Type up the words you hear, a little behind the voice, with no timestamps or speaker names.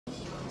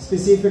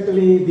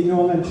specifically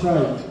Binongan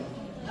tribe.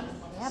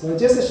 So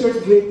just a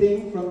short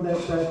greeting from that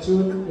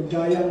tune, the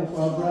Gayang of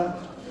Abra.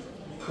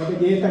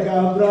 Kadagita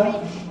ka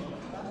Abra,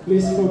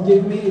 please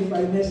forgive me if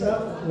I mess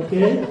up,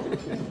 okay?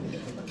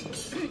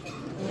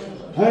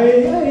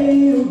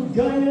 Ay,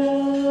 Gaya,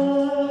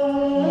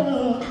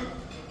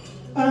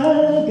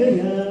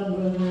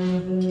 agayaman.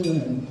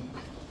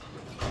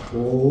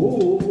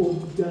 Oh,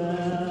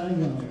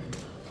 Gaya,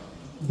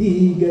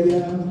 di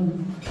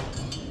gayam.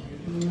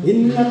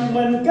 Inak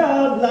man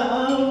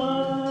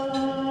kablaawan,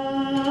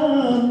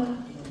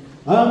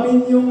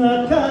 amin yung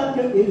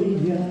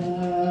kakaiyan.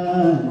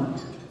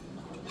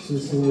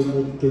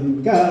 Susunod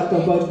kin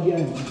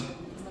kakabagyan,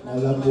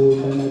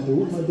 malabutan na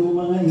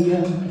dumaduma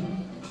iyan.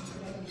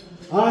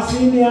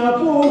 Asin niya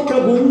po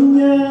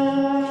kabunyan,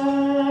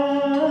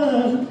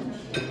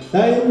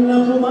 tayo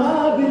na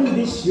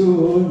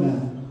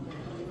pumabindisyon.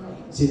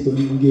 Si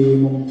tunggi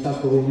mong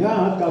tako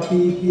nga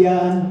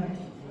kapipian,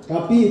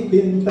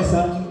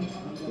 kapipintasan,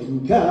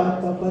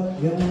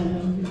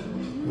 kakapatyan.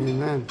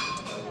 Amen.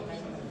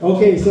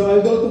 Okay, so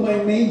I'll go to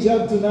my main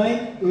job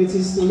tonight, which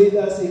is to lead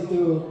us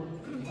into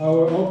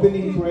our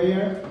opening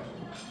prayer.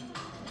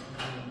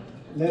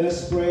 Let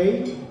us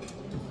pray.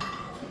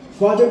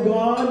 Father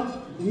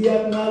God, we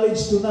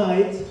acknowledge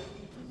tonight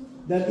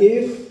that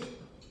if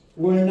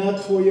were not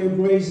for your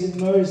grace and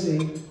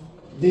mercy,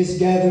 this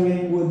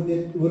gathering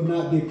would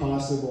not be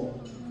possible.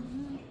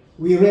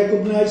 We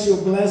recognize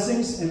your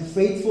blessings and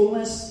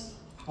faithfulness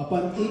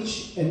upon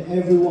each and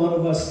every one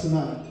of us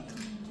tonight.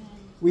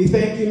 We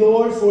thank you,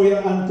 Lord, for your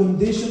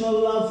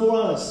unconditional love for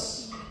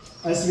us,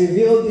 as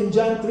revealed in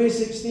John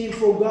 3:16,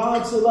 for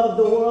God so loved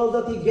the world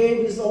that he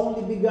gave his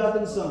only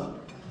begotten Son,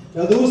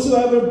 that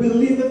whosoever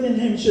believeth in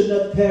him should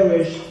not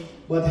perish,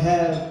 but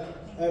have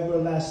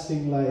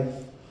everlasting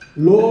life.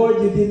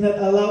 Lord, you did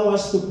not allow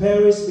us to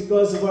perish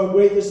because of our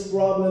greatest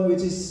problem,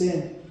 which is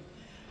sin.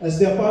 As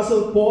the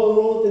Apostle Paul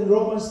wrote in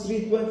Romans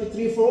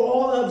 3:23, for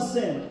all have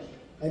sinned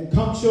and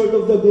come short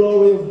of the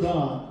glory of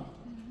God.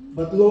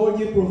 But Lord,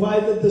 you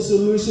provided the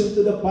solution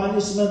to the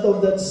punishment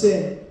of that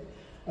sin.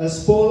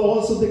 As Paul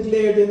also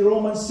declared in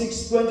Romans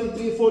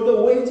 6:23, for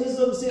the wages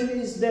of sin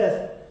is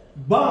death,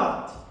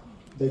 but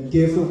the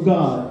gift of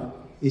God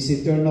is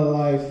eternal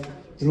life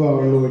through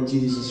our Lord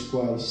Jesus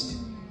Christ.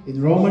 In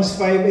Romans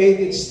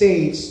 5:8 it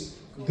states,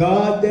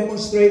 God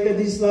demonstrated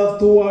his love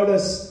toward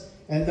us,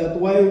 and that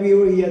while we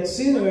were yet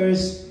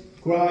sinners,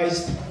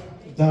 Christ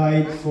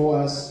died for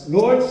us.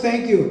 Lord,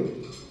 thank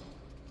you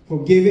for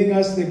giving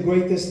us the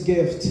greatest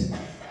gift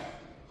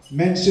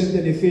mentioned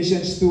in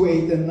Ephesians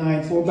 2:8 and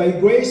 9. For by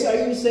grace are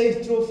you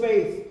saved through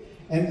faith,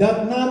 and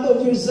that not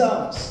of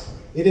yourselves.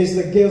 It is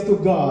the gift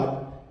of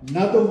God,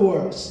 not of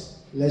works,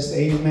 lest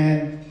any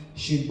man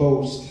should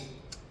boast.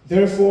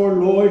 Therefore,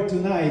 Lord,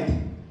 tonight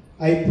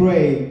I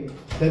pray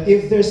that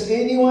if there's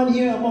anyone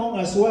here among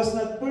us who has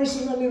not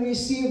personally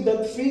received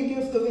that free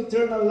gift of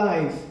eternal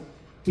life,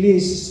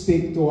 please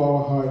speak to our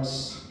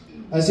hearts.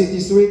 As it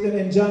is written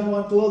in John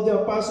 1:12,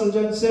 the Apostle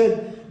John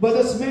said, but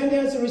as many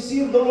as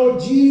received the Lord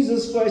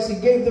Jesus Christ, he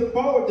gave the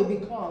power to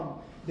become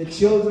the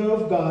children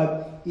of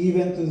God,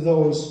 even to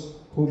those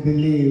who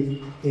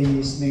believe in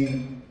his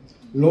name.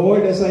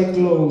 Lord, as I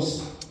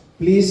close,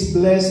 please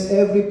bless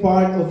every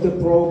part of the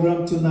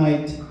program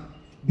tonight.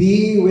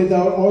 Be with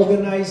our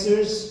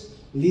organizers,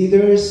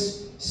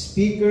 leaders,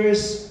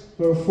 speakers,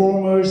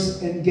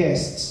 performers, and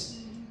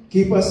guests.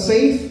 Keep us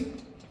safe,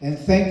 and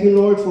thank you,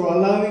 Lord, for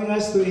allowing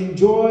us to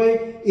enjoy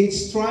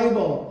its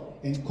tribal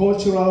and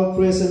cultural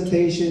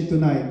presentation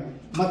tonight.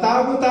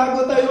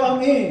 Matago-tago tayo,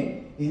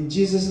 amen. In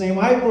Jesus' name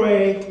I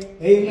pray,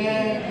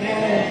 amen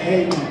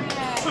and amen.